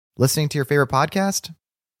Listening to your favorite podcast?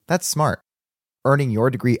 That's smart. Earning your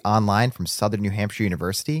degree online from Southern New Hampshire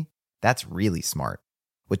University? That's really smart.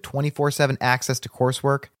 With 24/7 access to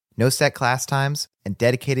coursework, no set class times, and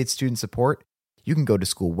dedicated student support, you can go to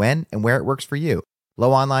school when and where it works for you.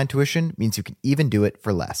 Low online tuition means you can even do it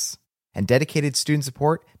for less. And dedicated student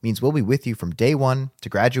support means we'll be with you from day one to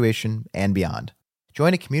graduation and beyond.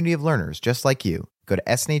 Join a community of learners just like you. Go to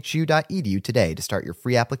snhu.edu today to start your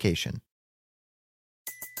free application.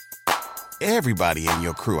 Everybody in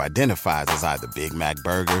your crew identifies as either Big Mac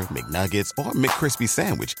Burger, McNuggets, or McCrispy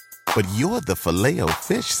Sandwich. But you're the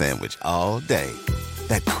Filet-O-Fish Sandwich all day.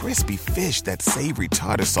 That crispy fish, that savory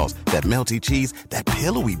tartar sauce, that melty cheese, that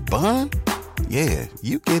pillowy bun. Yeah,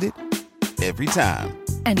 you get it. Every time.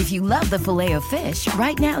 And if you love the Filet-O-Fish,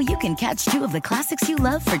 right now you can catch two of the classics you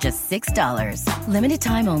love for just $6. Limited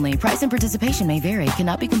time only. Price and participation may vary.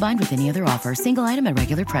 Cannot be combined with any other offer. Single item at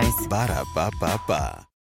regular price. Ba-da-ba-ba-ba.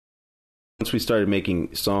 Once we started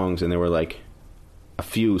making songs and there were like a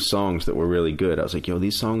few songs that were really good, I was like, yo,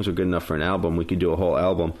 these songs are good enough for an album. We could do a whole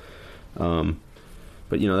album.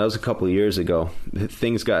 But, you know, that was a couple of years ago.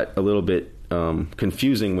 Things got a little bit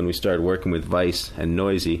confusing when we started working with Vice and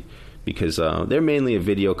Noisy because they're mainly a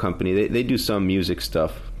video company. They do some music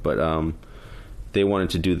stuff, but they wanted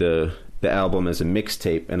to do the album as a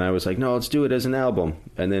mixtape. And I was like, no, let's do it as an album.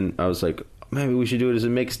 And then I was like, maybe we should do it as a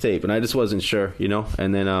mixtape. And I just wasn't sure, you know.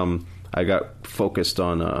 And then I got focused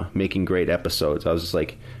on making great episodes. I was just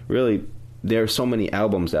like, really, there are so many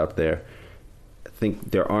albums out there. I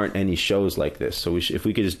think there aren't any shows like this. So if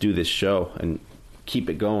we could just do this show and keep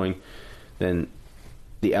it going, then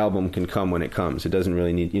the album can come when it comes. It doesn't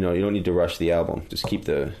really need, you don't need to rush the album. Just keep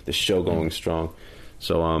the show going strong.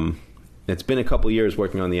 So it's been a couple years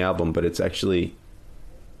working on the album, but it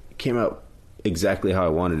came out exactly how I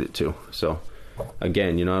wanted it to. So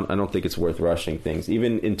again, I don't think it's worth rushing things.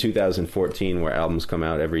 Even in 2014, where albums come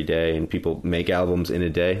out every day and people make albums in a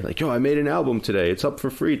day, like, yo, I made an album today. It's up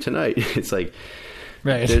for free tonight. It's like,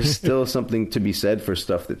 right. There's still something to be said for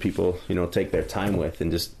stuff that people, take their time with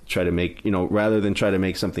and just try to make, rather than try to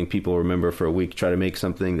make something people remember for a week, try to make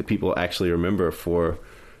something that people actually remember for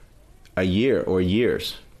a year or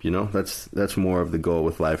years. That's more of the goal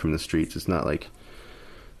with Live from the Streets. It's not like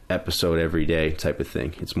episode every day type of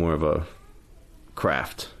thing. It's more of a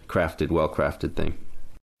well-crafted thing.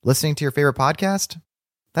 Listening to your favorite podcast?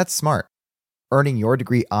 That's smart. Earning your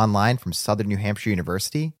degree online from Southern New Hampshire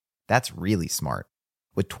University? That's really smart.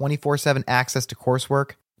 With 24/7 access to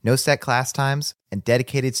coursework, no set class times, and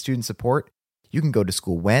dedicated student support, you can go to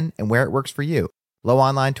school when and where it works for you. Low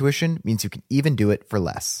online tuition means you can even do it for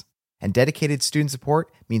less. And dedicated student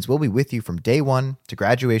support means we'll be with you from day one to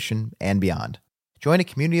graduation and beyond. Join a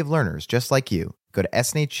community of learners just like you. Go to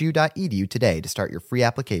snhu.edu today to start your free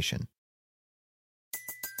application.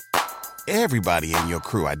 Everybody in your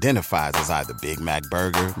crew identifies as either Big Mac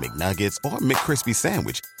Burger, McNuggets, or McCrispy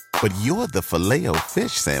Sandwich. But you're the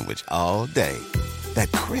Filet-O-Fish Sandwich all day.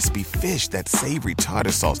 That crispy fish, that savory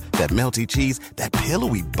tartar sauce, that melty cheese, that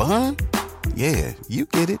pillowy bun. Yeah, you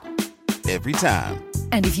get it. Every time.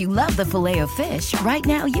 And if you love the Filet-O-Fish, right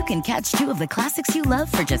now you can catch two of the classics you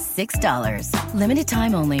love for just $6. Limited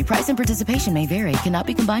time only. Price and participation may vary. Cannot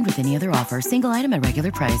be combined with any other offer. Single item at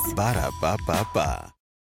regular price. Ba-da-ba-ba-ba.